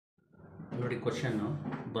ನೋಡಿ question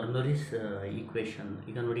ಬರ್ನೋಲಿಸ್ equation.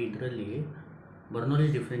 ಈಗ ನೋಡಿ ಇದರಲ್ಲಿ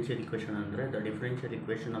ಬರ್ನೋಲಿಸ್ ಡಿಫ್ರೆನ್ಷಿಯಲ್ ಈಕ್ವೇಷನ್ ಅಂದರೆ the differential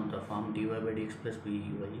equation of the form dy by dx plus by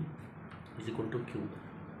is equal to q.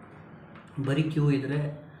 ಬರೀ q ಇದ್ದರೆ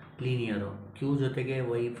ಲೀನಿಯರು, q ಜೊತೆಗೆ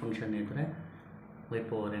y ಫಂಕ್ಷನ್ ಇದ್ದರೆ y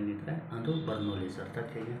ಪವರ್ n ಇದ್ದರೆ ಅದು ಬರ್ನೋಲಿಸ್.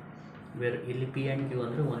 ಅರ್ಥಕ್ಕೆ ವೇರ್ ಇಲ್ಲಿ p ಆ್ಯಂಡ್ q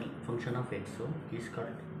ಅಂದರೆ one function of x is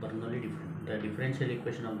called ಬರ್ನೋಲಿ difference. The differential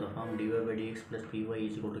equation of the form dy by dx plus py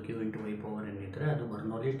is equal to q into y power n ಇದ್ದರೆ ಅದು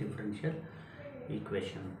ಬರ್ನೋಲಿಸ್ differential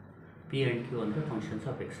equation. p and q ಅಂದರೆ functions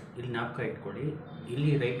of X. ಇಲ್ಲಿ ಜ್ಞಾಪಕ ಇಟ್ಕೊಳ್ಳಿ,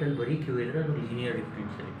 ಇಲ್ಲಿ ರೈಟಲ್ಲಿ ಬರೀ q ಇದ್ದರೆ ಅದು ಲೀನಿಯರ್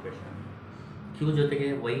ಡಿಫ್ರೆನ್ಷಿಯಲ್ ಈಕ್ವೇಷನ್, q ಜೊತೆಗೆ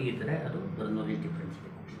y ಇದ್ದರೆ ಅದು ಬರ್ನೋಲಿಸ್ ಡಿಫ್ರೆನ್ಷಿಯಲ್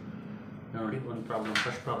ಈಕ್ವೇಷನ್. ನೋಡಿ ಒಂದು ಪ್ರಾಬ್ಲಮ್,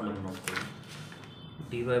 ಫಸ್ಟ್ ಪ್ರಾಬ್ಲಮ್ ನೋಡ್ತೀವಿ.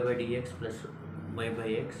 dy by dx plus y by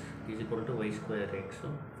x is equal to y square x.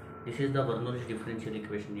 This is the ಬರ್ನೋಲಿಸ್ differential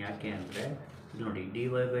equation. ಯಾಕೆ ಅಂದರೆ ಇಲ್ಲಿ ನೋಡಿ dy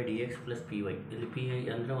by dx plus py, ಇಲ್ಲಿ ಪಿ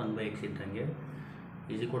ಅಂದರೆ 1/x ಇದ್ದಂಗೆ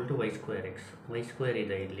is equal to y square x. y square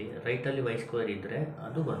ಇದೆ ಇಲ್ಲಿ, ರೈಟಲ್ಲಿ y square ಇದ್ದರೆ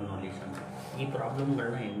ಅದು ಬರ್ನೋಲಿಸ್ ಅಂತ. ಈ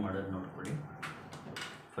ಪ್ರಾಬ್ಲಮ್ಗಳನ್ನ ಹೆಂಗೆ ಮಾಡೋದು ನೋಡ್ಕೊಳ್ಳಿ.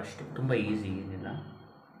 ಫಸ್ಟ್ ತುಂಬ ಈಸಿ, ಏನಿಲ್ಲ,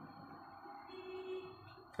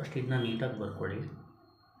 ಫಸ್ಟ್ ಇದನ್ನ ನೀಟಾಗಿ ಬರ್ಕೊಳ್ಳಿ.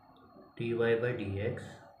 dy by dx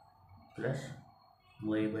plus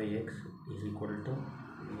y by x is equal to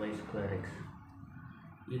y square x.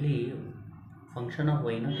 ಇಲ್ಲಿ ಫಂಕ್ಷನ್ ಆಫ್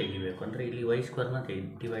ವೈನ ತೆಗಿಬೇಕು ಅಂದರೆ ಇಲ್ಲಿ y ಸ್ಕ್ವೇರ್ನ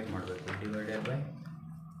ಡಿವೈಡ್ ಮಾಡಬೇಕು. Divided by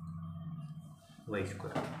y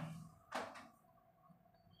square.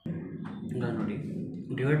 ಈಗ ನೋಡಿ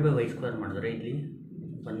ಡಿವೈಡ್ ಬೈ y ಸ್ಕ್ವೇರ್ ಮಾಡಿದ್ರೆ ಇಲ್ಲಿ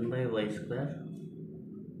 1/y square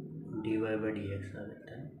dy by dx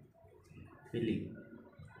ಆಗುತ್ತೆ. ಇಲ್ಲಿ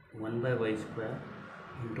 1/y square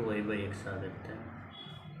into y by x ಆಗುತ್ತೆ.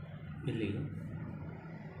 ಇಲ್ಲಿ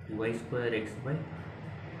y square x by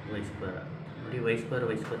y square ಆಗುತ್ತೆ. ನೋಡಿ y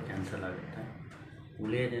ಸ್ಕ್ವೇರ್ ಕ್ಯಾನ್ಸಲ್ ಆಗುತ್ತೆ.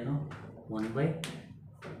 ಉಳಿಯೋದೇನು 1/y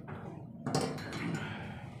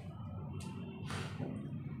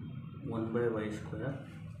square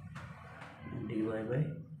dy by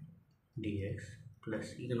dx plus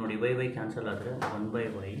ಈಗ ನೋಡಿ y ಕ್ಯಾನ್ಸಲ್ ಆದರೆ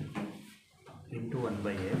 1/y into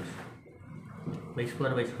 1/x, y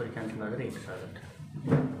square cancel ಆದರೆ x ಆಗುತ್ತೆ.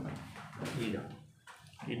 ಈಗ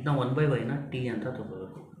ಇದನ್ನ 1/yನ t ಅಂತ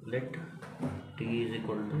ತಗೋಬೇಕು. Let t is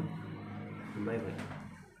equal to 1/y.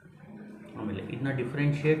 ಆಮೇಲೆ ಇದನ್ನ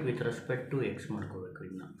differentiate with respect to X ಮಾಡ್ಕೋಬೇಕು.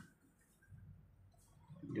 ಇದನ್ನ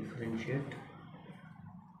differentiate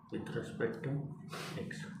with respect to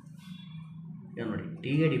X. ಈಗ ನೋಡಿ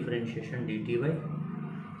ಟಿಗೆ differentiation D T by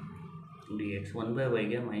D X,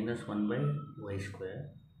 1/yಗೆ minus 1/y square,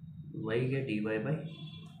 ವೈಗೆ dy by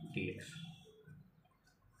D X.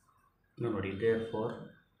 ನೋಡಿ there for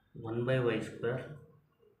 1/y square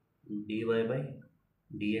dy by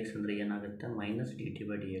D X ಅಂದರೆ ಏನಾಗುತ್ತೆ, minus D T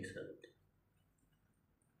by D X ಆಗುತ್ತೆ.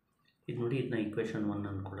 ಇದು ನೋಡಿ ಇದನ್ನ ಈಕ್ವೇಷನ್ 1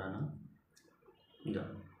 ಅಂದ್ಕೊಳ್ಳೋಣ. ಈಗ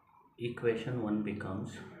ಈಕ್ವೇಷನ್ 1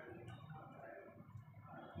 ಬಿಕಮ್ಸ್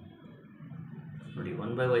ನೋಡಿ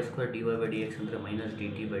 1/y square dy by D X ಅಂದರೆ minus D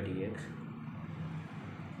T by D X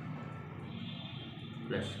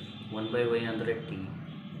plus 1/y ಅಂದರೆ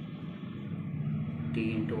T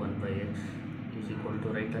into 1/x is equal to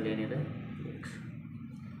ರೈಟಲ್ಲಿ ಏನಿದೆ ಎಕ್ಸ್.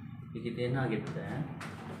 ಈಗ ಇದೇನಾಗುತ್ತೆ,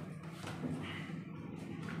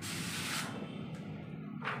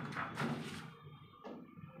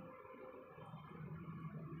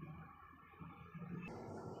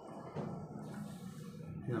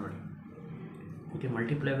 ನೋಡಿ ಇದು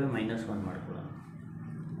ಮಲ್ಟಿಪ್ಲೈ ಬೈ -1 ಮಾಡ್ಕೊಳ್ಳೋಣ.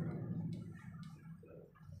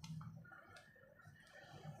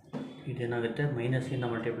 ಇದೇನಾಗುತ್ತೆ, ಮೈನಸ್ಸಿಂದ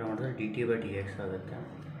ಮಲ್ಟಿಪ್ಲೈ ಮಾಡಿದ್ರೆ D T by D X ಆಗುತ್ತೆ.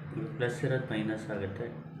 ಇದು ಪ್ಲಸ್ ಇರೋದು ಮೈನಸ್ ಆಗುತ್ತೆ,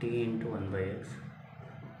 ಟಿ ಇಂಟು 1/x.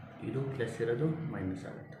 ಇದು ಪ್ಲಸ್ ಇರೋದು ಮೈನಸ್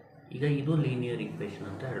ಆಗುತ್ತೆ. ಈಗ ಇದು ಲೀನಿಯರ್ ಈಕ್ವೇಷನ್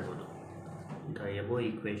ಅಂತ ಹೇಳ್ಬೋದು. The above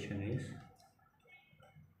equation is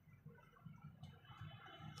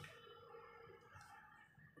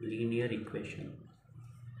linear equation,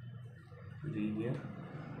 linear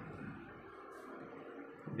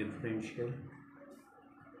differential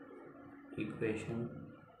equation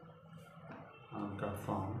of the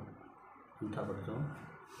form ಅಂತ ಬರೆದು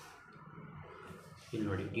ಇಲ್ಲಿ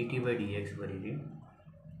ನೋಡಿ D T by D X ಬರೀರಿ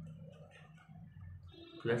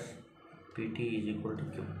plus P T is equal to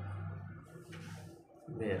Q,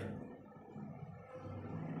 wear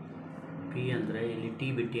P ಅಂದರೆ ಇಲ್ಲಿ ಟಿ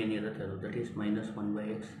ಬಿಟ್ಟು ಏನಿರುತ್ತೆ ಅದು, that is minus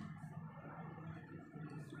 1/x,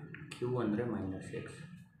 Q ಅಂದರೆ -x.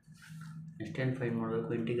 ನೆಕ್ಸ್ಟೇನು ಫೈಂಡ್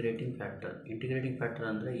ಮಾಡಬೇಕು, ಇಂಟಿಗ್ರೇಟಿಂಗ್ ಫ್ಯಾಕ್ಟರ್. ಇಂಟಿಗ್ರೇಟಿಂಗ್ ಫ್ಯಾಕ್ಟರ್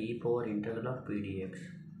ಅಂದರೆ E power integral of P D X,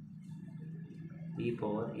 E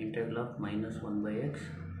power integral of minus 1/x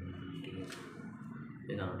D X.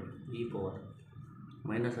 ಈಗ ನೋಡಿ ಇ ಪವರ್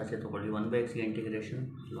ಮೈನಸ್ ಆಚೆ ತೊಗೊಳ್ಳಿ, 1/xಗೆ ಇಂಟಿಗ್ರೇಷನ್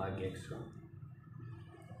ಲಾಗ್ ಎಕ್ಸು.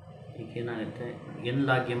 ಈಗ ಏನಾಗುತ್ತೆ, N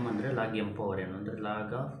log M ಅಂದರೆ ಲಾಗ್ ಎಮ್ ಪವರ್ ಎನ್ ಅಂದರೆ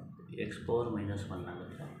log of x power -1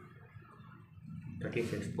 ಆಗುತ್ತೆ. That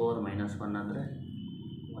is x power -1 ಅಂದರೆ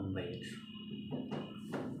 1/x.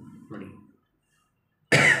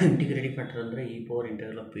 ಇಂಟಿಗ್ರೇಟಿಂಗ್ ಫ್ಯಾಕ್ಟರ್ ಅಂದರೆ E power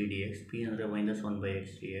integral of P D X. P ಅಂದರೆ minus 1/x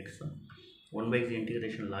D X. 1/x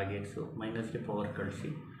integration log x ಮೈನಸ್ಗೆ power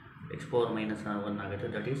ಕಳಿಸಿ X power minus 1 ಆಗುತ್ತೆ,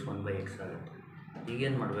 that is 1/x ಆಗುತ್ತೆ.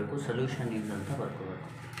 ಈಗೇನು ಮಾಡಬೇಕು, solution is ಅಂತ ಬರ್ಕೋಬೇಕು.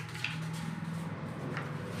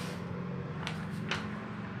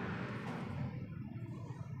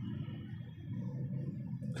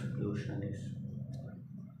 Solution is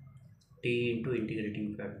t into integrating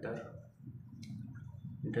factor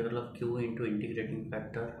integral of q into integrating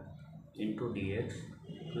factor into dx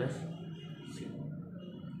plus c.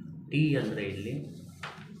 t ಅಂದರೆ ಇಲ್ಲಿ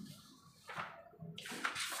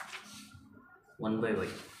 1/y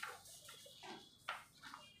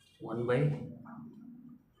 1/y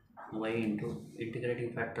into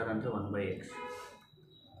integrating factor ಅಂದರೆ 1/x.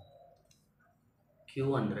 q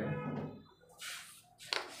ಅಂದರೆ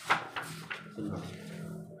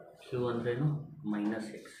q ಅಂದ್ರೇನು ಮೈನಸ್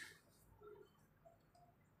ಎಕ್ಸ್.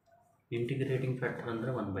 ಇಂಟಿಗ್ರೇಟಿಂಗ್ ಫ್ಯಾಕ್ಟರ್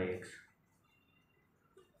ಅಂದರೆ 1/x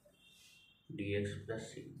D X plus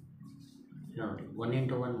C. ನೋಡಿ 1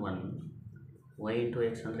 into 1 1, y into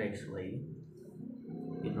X ಅಂದರೆ X Y.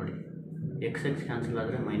 ಇದು ನೋಡಿ ಎಕ್ಸ್ ಕ್ಯಾನ್ಸಲ್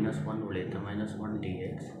ಆದರೆ -1 ಉಳಿಯುತ್ತೆ, -1 ಡಿ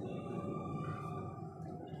ಎಕ್ಸ್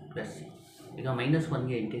ಪ್ಲಸ್ ಸಿ. ಈಗ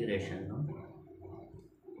 -1ಗೆ ಇಂಟಿಗ್ರೇಷನ್ನು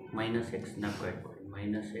 -x ಇಟ್ಕೊಳ್ಳಿ,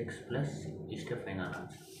 -x ಪ್ಲಸ್ ಸಿ, ಇಷ್ಟೇ ಫೈನಲ್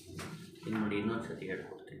ಆನ್ಸರ್. ಇನ್ನು ನೋಡಿ ಇನ್ನೊಂದು ಸತಿ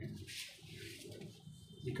ಹೇಳ್ಕೊಡ್ತೀನಿ.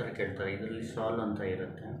 ಈ ಥರ ಕೇಳ್ತಾರೆ, ಇದರಲ್ಲಿ ಸಾಲ್ವ್ ಅಂತ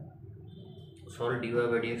ಇರುತ್ತೆ. Solve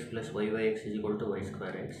dy/dx plus y/x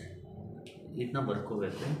 =y²x. ಇದನ್ನ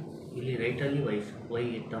ಬರ್ಕೋಬೇಕು. ಇಲ್ಲಿ ರೈಟಲ್ಲಿ ವೈ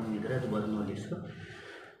ಟರ್ಮ್ ಇದ್ದರೆ ಅದು ಬರ್ನೋಲಿಸು.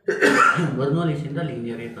 ಬರ್ನೋಲಿಸಿಂದ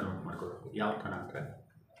ಲೀನಿಯರ್ಗೆ ಕನ್ವರ್ಟ್ ಮಾಡ್ಕೋಬೇಕು. ಯಾವ ಥರ ಅಂದರೆ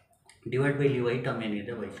ಡಿವೈಡ್ ಬೈ ಇಲ್ಲಿ ವೈ ಟರ್ಮ್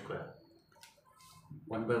ಏನಿದೆ y²,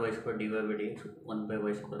 1/y² dy/dx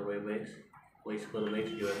 1/y² y/x y²y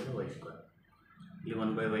divide by y². ಇಲ್ಲಿ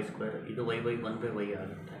 1/y², ಇದು y/1/y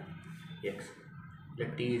ಆಗುತ್ತೆ X.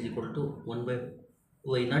 Let T is equal to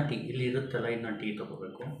 1/y T ಇಲ್ಲಿ ಇರುತ್ತಲ್ಲ, ಇನ್ನು ಟಿ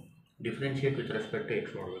ತೊಗೋಬೇಕು. Differentiate with respect to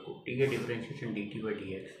X ಮಾಡಬೇಕು. ಟಿಗೆ differentiation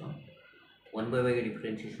dt/dx, 1/yಗೆ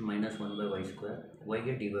differentiation -1/y²,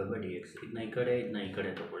 ವೈಗೆ dy/dx. ಇದನ್ನ ಈ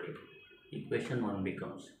ಕಡೆ ತೊಗೊಳ್ಳಿ. ಈಕ್ವೇಷನ್ 1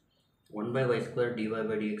 ಬಿಕಮ್ಸ್ 1/y²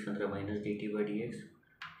 dy/dx ಅಂದರೆ -dt/dx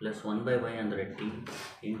ಪ್ಲಸ್ 1/y ಅಂದರೆ T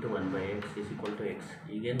into 1/x is equal to X.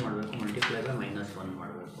 ಈಗೇನು ಮಾಡಬೇಕು, ಮಲ್ಟಿಪ್ಲೈ ಬೈ -1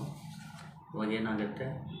 ಮಾಡಬೇಕು. ಇವಾಗ ಏನಾಗುತ್ತೆ,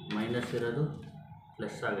 ಮೈನಸ್ ಇರೋದು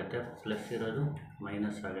ಪ್ಲಸ್ ಆಗುತ್ತೆ, ಪ್ಲಸ್ ಇರೋದು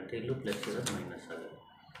ಮೈನಸ್ ಆಗುತ್ತೆ, ಇಲ್ಲೂ ಪ್ಲಸ್ ಇರೋದು ಮೈನಸ್ ಆಗುತ್ತೆ.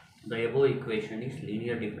 The above equation is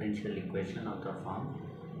linear differential equation of the form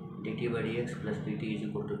dt/dx plus dt is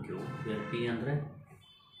equal to q, wear p ಅಂದರೆ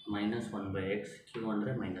 -1/x, q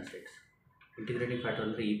ಅಂದರೆ -x. ಇಂಟಿಗ್ರೇಟಿಂಗ್ ಫ್ಯಾಕ್ಟರ್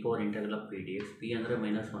ಅಂದರೆ E power integral of P D X. P ಅಂದರೆ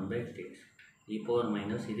 -1/x dx, E power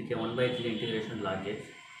minus ಇದಕ್ಕೆ 1/xಗೆ integration log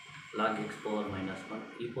x power -1,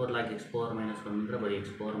 E power log x power -1 ಅಂದರೆ ಬರೀ x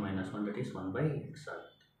power -1, that is 1/x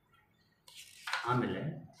ಆಗುತ್ತೆ. ಆಮೇಲೆ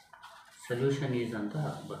solution is ಅಂತ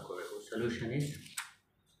ಬರ್ಕೋಬೇಕು. Solution is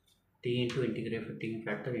T into integrating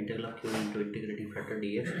factor integral of q into integrating factor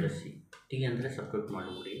dx plus C. T ಅಂದರೆ separate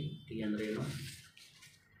ಮಾಡಿಬಿಡಿ. T ಅಂದರೆ ಏನು,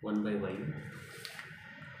 1/y.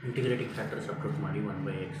 Integrating factor separate ಮಾಡಿ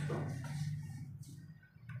 1/x.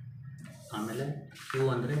 ಆಮೇಲೆ q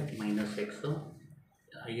ಅಂದರೆ -x,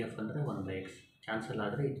 if ಅಂದರೆ 1/x. ಕ್ಯಾನ್ಸಲ್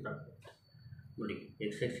ಆದರೆ ಈ ಥರ ನೋಡಿ,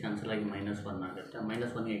 x ಕ್ಯಾನ್ಸಲ್ ಆಗಿ -1 ಆಗುತ್ತೆ.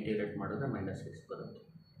 -1ಗೆ ಇಂಟಿಗ್ರೇಟ್ ಮಾಡಿದ್ರೆ -x ಬರುತ್ತೆ.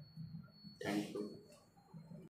 Thank you.